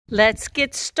Let's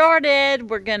get started.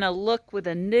 We're going to look with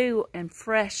a new and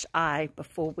fresh eye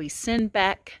before we send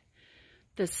back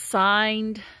the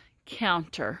signed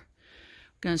counter.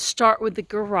 We're going to start with the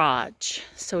garage.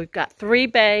 So we've got 3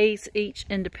 bays, each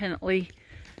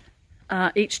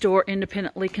door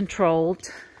independently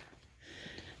controlled.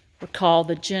 Recall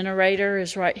the generator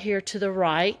is right here to the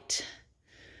right.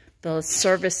 The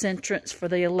service entrance for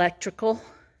the electrical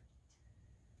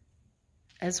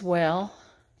as well.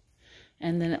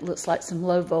 And then it looks like some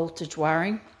low voltage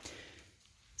wiring.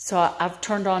 So I've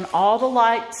turned on all the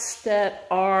lights that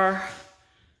are,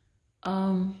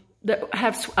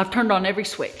 I've turned on every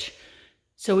switch.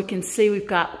 So we can see we've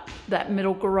got that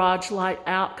middle garage light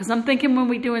out. Because I'm thinking when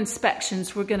we do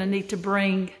inspections, we're gonna need to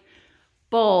bring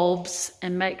bulbs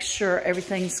and make sure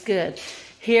everything's good.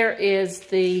 Here is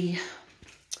the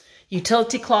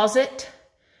utility closet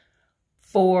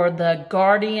for the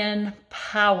Guardian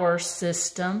power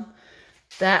system.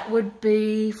 That would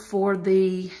be for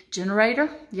the generator.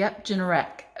 Yep,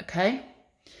 Generac, okay.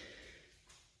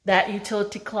 That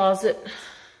utility closet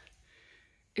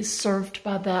is served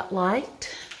by that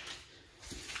light.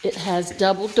 It has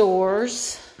double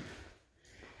doors.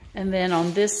 And then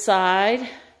on this side,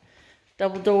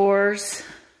 double doors.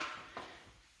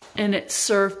 And it's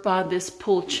served by this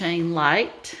pull chain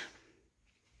light.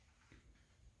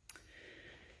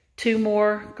 2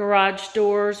 more garage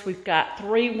doors. We've got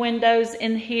 3 windows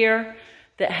in here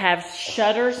that have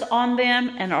shutters on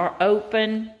them and are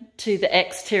open to the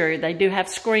exterior. They do have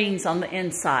screens on the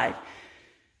inside.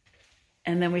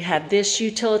 And then we have this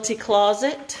utility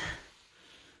closet.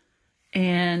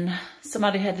 And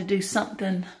somebody had to do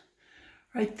something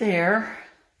right there.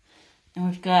 And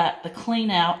we've got the clean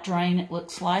out drain, it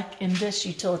looks like, in this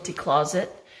utility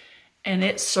closet. And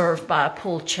it's served by a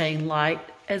pull chain light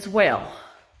as well.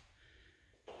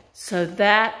 So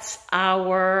that's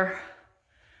our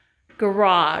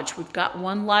garage. We've got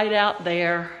 1 light out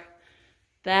there.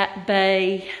 That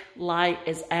bay light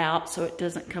is out, so it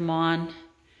doesn't come on.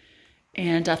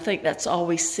 And I think that's all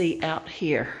we see out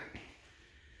here.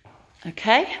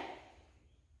 Okay?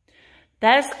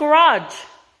 That is the garage.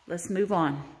 Let's move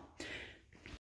on.